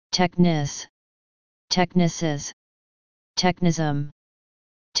technis, technices, technism,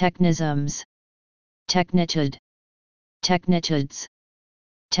 technisms, technitude, technitudes,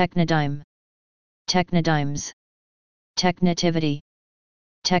 technodyme, technodymes, technativity,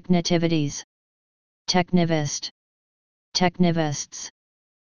 technativities, technivist, technivists,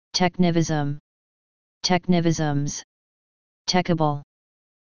 technivism, technivisms, techable,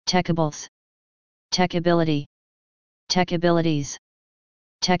 techables, techability, techabilities,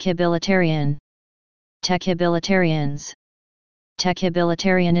 techabilitarian, techabilitarians,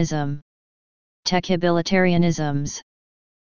 techabilitarianism, techabilitarianisms,